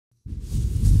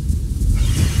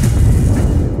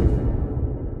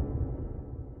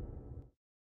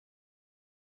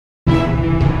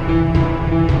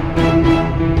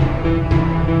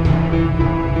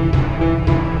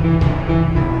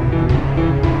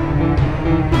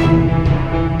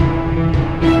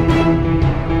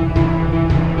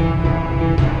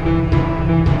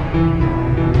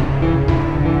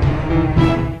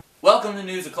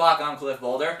O'Clock, I'm Cliff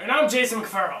Boulder. And I'm Jason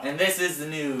McFarrell. And this is the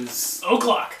news.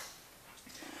 O'Clock.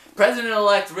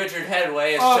 President-elect Richard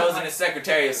Headway has chosen his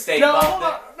Secretary of State. No, hold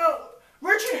on. No.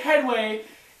 Richard Headway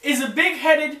is a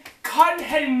big-headed,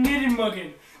 cotton-headed knitted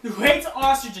muggin who hates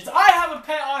ostriches. I have a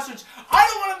pet ostrich. I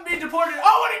don't want to be deported. I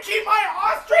want to keep my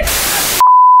ostrich.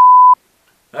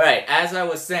 Alright, as I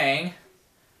was saying,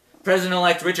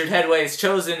 President-elect Richard Headway has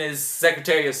chosen his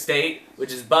Secretary of State,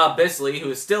 which is Bob Bisley, who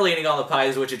is still eating all the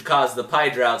pies which had caused the pie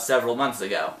drought several months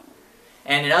ago.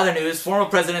 And in other news, former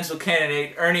presidential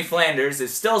candidate Ernie Flanders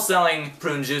is still selling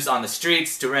prune juice on the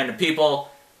streets to random people,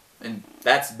 and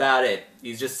that's about it.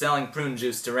 He's just selling prune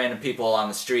juice to random people on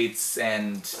the streets,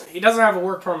 and... He doesn't have a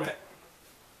work permit.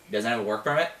 He doesn't have a work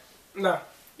permit? No.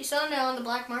 He's selling it on the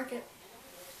black market.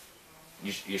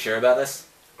 You sure about this?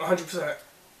 100%.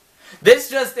 This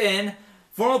just in,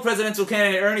 former presidential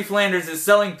candidate Ernie Flanders is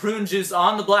selling prune juice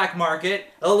on the black market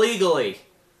illegally.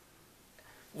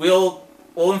 We'll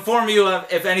inform you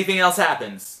if anything else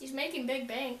happens. He's making big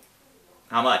bank.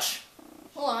 How much?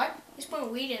 A lot. He's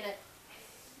putting weed in it.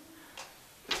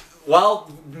 Well,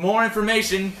 more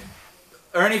information.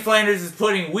 Ernie Flanders is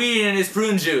putting weed in his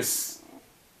prune juice.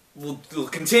 We'll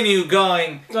continue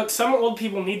going. Look, some old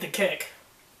people need the kick.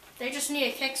 They just need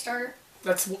a Kickstarter.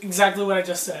 That's exactly what I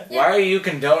just said. Yeah. Why are you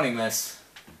condoning this?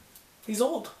 He's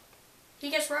old.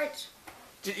 He gets rights.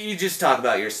 You just talk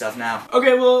about your stuff now.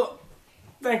 Okay, well,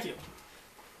 thank you.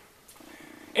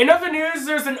 In other news,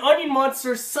 there's an onion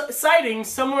monster sighting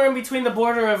somewhere in between the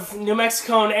border of New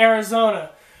Mexico and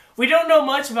Arizona. We don't know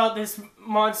much about this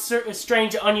monster,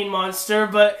 strange onion monster,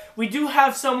 but we do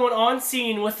have someone on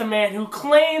scene with a man who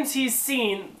claims he's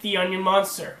seen the onion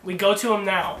monster. We go to him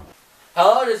now.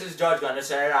 Hello, this is George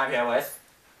Gunderson. I'm here with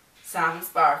Simon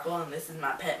Sparkle, and this is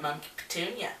my pet monkey,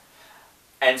 Petunia.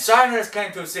 And Simon has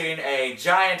claimed to have seen a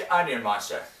giant onion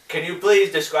monster. Can you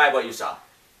please describe what you saw?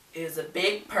 It was a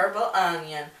big purple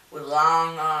onion with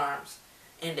long arms,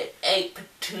 and it ate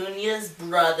Petunia's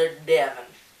brother, Devin.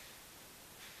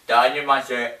 The onion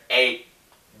monster ate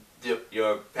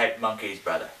your pet monkey's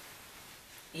brother?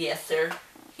 Yes, sir,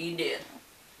 he did.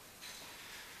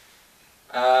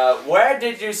 Where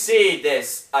did you see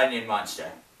this onion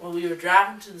monster? Well, we were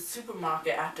driving to the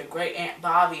supermarket after Great Aunt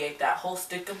Bobby ate that whole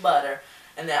stick of butter,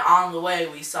 and then on the way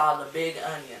we saw the big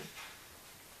onion.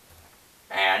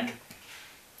 And?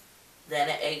 Then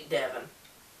it ate Devin.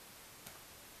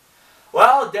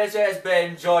 Well, this has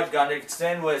been George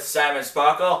Gunderson with Simon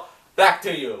Sparkle. Back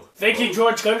to you. Thank you,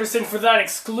 George Gunderson, for that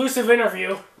exclusive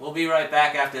interview. We'll be right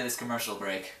back after this commercial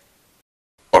break.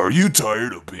 Are you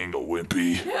tired of being a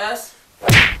wimpy? Yes.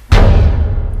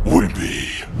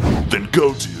 Wimpy. Then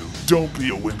go to Don't Be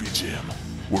a Wimpy Gym,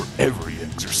 where every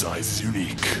exercise is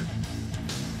unique.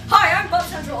 Hi, I'm Buff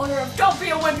Central, owner of Don't Be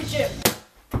a Wimpy Gym.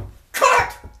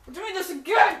 Cut! We're doing this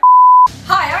again!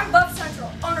 Hi, I'm Buff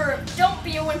Central, owner of Don't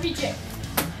Be a Wimpy Gym.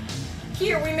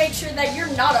 Here we make sure that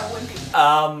you're not a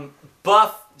wimpy.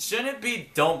 Buff, shouldn't it be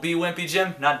Don't Be Wimpy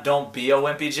Gym, not Don't Be a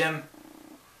Wimpy Gym?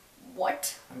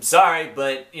 What? I'm sorry,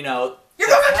 but, you know... You're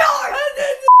gonna die!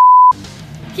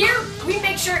 Here we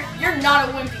make sure you're not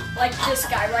a wimpy, like this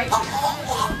guy right here.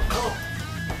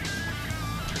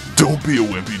 Don't Be a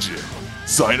Wimpy Gym.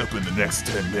 Sign up in the next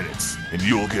 10 minutes, and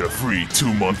you'll get a free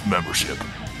 2-month membership.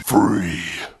 Free.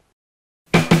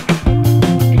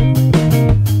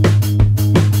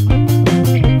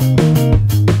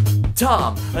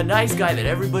 Tom, a nice guy that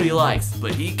everybody likes,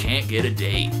 but he can't get a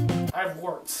date. I have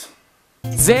warts.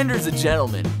 Xander's a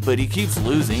gentleman, but he keeps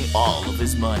losing all of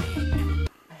his money.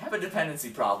 I have a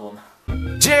dependency problem.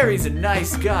 Jerry's a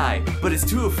nice guy, but is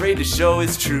too afraid to show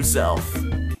his true self.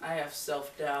 I have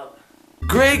self-doubt.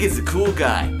 Greg is a cool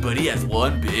guy, but he has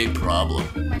one big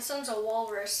problem. My son's a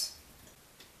walrus.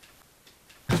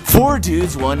 4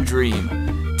 Dudes, 1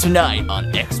 Dream. Tonight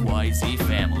on XYZ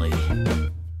Family.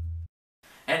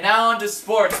 And now on to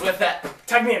sports with that...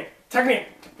 Tag me in, tag me in,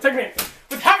 tag me in.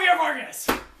 With Javier Vargas.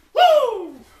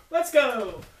 Woo! Let's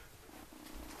go.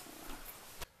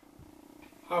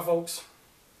 Hi folks,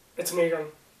 it's me again,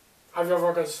 Javier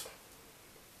Vargas,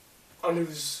 on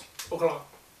News O'Clock,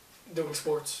 doing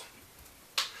sports.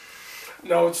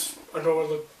 Now I know I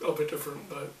look a little bit different,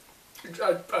 but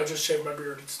I just shaved my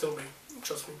beard, it's still me,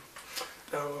 trust me.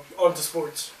 Now, on to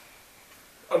sports,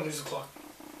 on News O'Clock.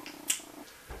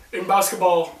 In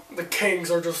basketball, the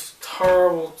Kings are just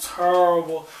terrible,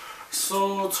 terrible,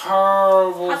 so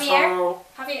terrible, terrible.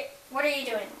 Javier, what are you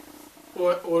doing?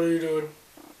 What are you doing?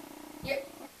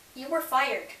 You were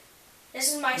fired.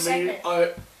 This is my segment.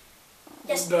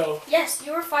 Yes. No. Yes,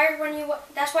 you were fired when you.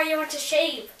 That's why you went to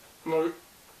shave. My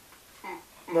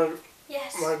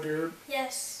Yes. My beard.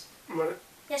 Yes. My.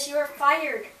 Yes, you were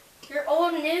fired. You're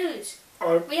old news.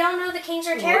 Uh, We all know the Kings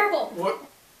are terrible.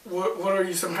 What are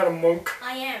you, some kind of monk?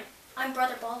 I am. I'm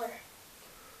Brother Baller.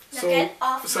 Now So, get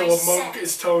off so my a monk set.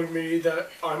 is telling me that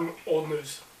I'm old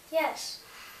news. Yes.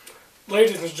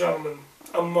 Ladies and gentlemen,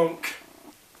 a monk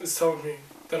is telling me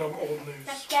that I'm old Now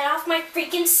news. get off my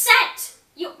freaking set,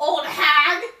 you old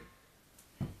hag.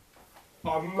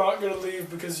 I'm not gonna leave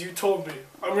because you told me.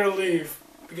 I'm gonna leave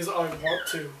because I want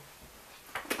to.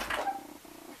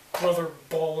 Brother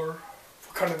Baller.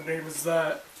 What kind of name is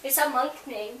that? It's a monk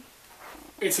name.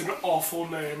 It's an awful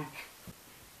name.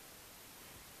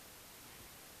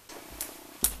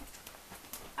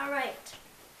 Alright.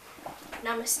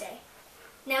 Namaste.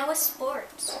 Now with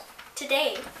sports.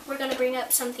 Today, we're going to bring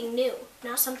up something new,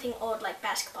 not something old like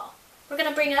basketball. We're going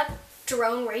to bring up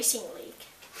Drone Racing League.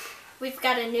 We've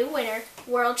got a new winner,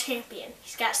 world champion.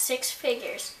 He's got 6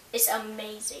 figures. It's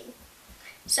amazing.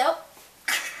 So,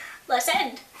 let's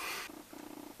end.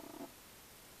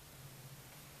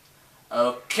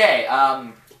 Okay,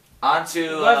 on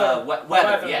to Weather. weather.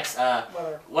 Weather. Yes,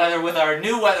 Weather. weather with our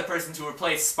new weather person to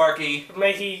replace Sparky.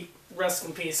 May he rest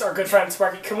in peace. Our good friend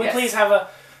Sparky. Can we Yes. please have a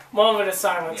moment of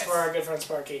silence Yes. for our good friend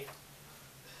Sparky?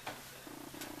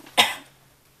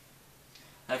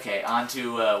 Okay, on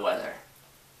to weather.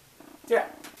 Yeah.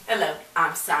 Hello,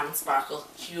 I'm Simon Sparkle,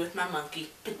 here with my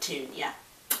monkey, Petunia.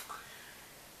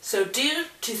 So due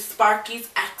to Sparky's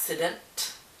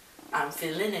accident, I'm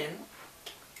filling in.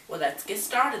 Well, let's get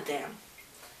started then.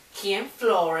 Here in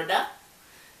Florida,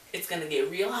 it's going to get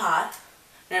real hot.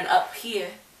 And up here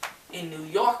in New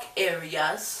York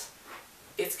areas,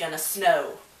 it's going to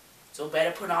snow. So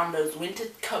better put on those winter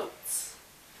coats.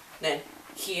 Then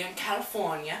here in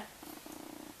California,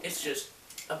 it's just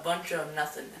a bunch of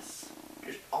nothingness.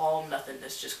 Just all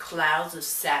nothingness. Just clouds of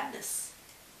sadness.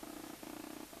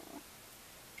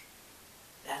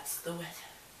 That's the weather.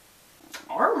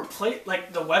 Our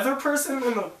the weather person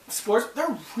and the sports,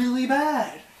 they're really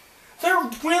bad. They're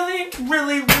really,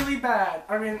 really, really bad.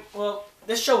 I mean, well,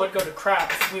 this show would go to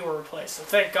crap if we were replaced. So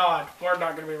thank God we're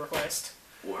not going to be replaced.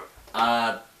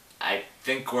 I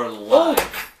think we're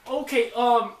live. Oh, okay.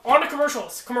 On to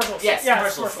commercials. Commercials. Yes, Yeah,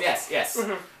 commercials. Yes.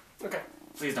 Mm-hmm. Okay.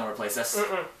 Please don't replace us.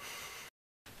 Mm-mm.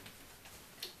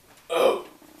 Oh,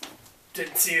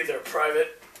 didn't see you there,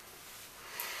 Private.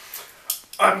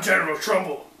 I'm General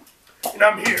Trumbull, and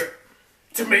I'm here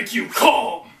to make you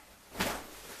calm.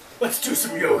 Let's do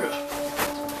some yoga.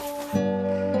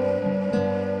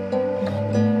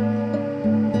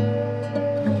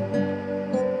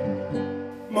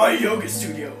 My yoga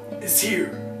studio is here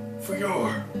for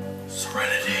your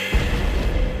serenity.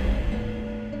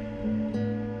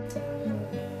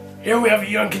 Here we have a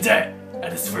young cadet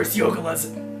at his first yoga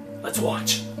lesson. Let's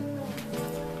watch.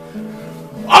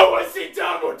 I want to see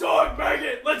Downward Dog,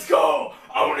 Maggot. Let's go.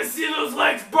 I want to see those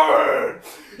legs burn.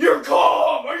 You're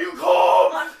calm. Are you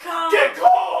calm? I'm calm. Get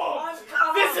calm. I'm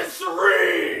calm. This is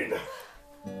serene.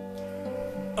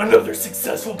 Another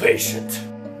successful patient.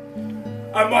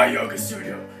 At my yoga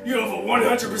studio, you have a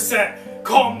 100%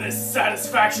 calmness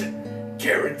satisfaction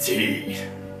guaranteed.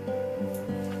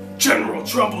 General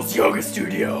Trumbull's yoga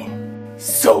studio.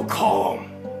 So calm,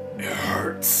 it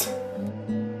hurts.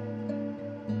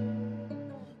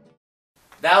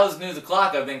 That was News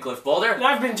O'Clock. I've been Cliff Boulder. And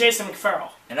I've been Jason McFarrell.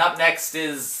 And up next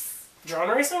is... Drone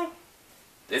racing?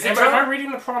 Is it Am drone? I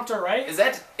reading the prompter right? Is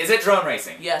it drone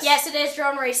racing? Yes. Yes, it is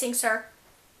drone racing, sir.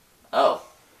 Oh.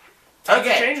 Times are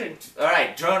Okay. changing.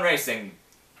 Alright, drone racing.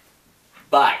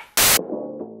 Bye.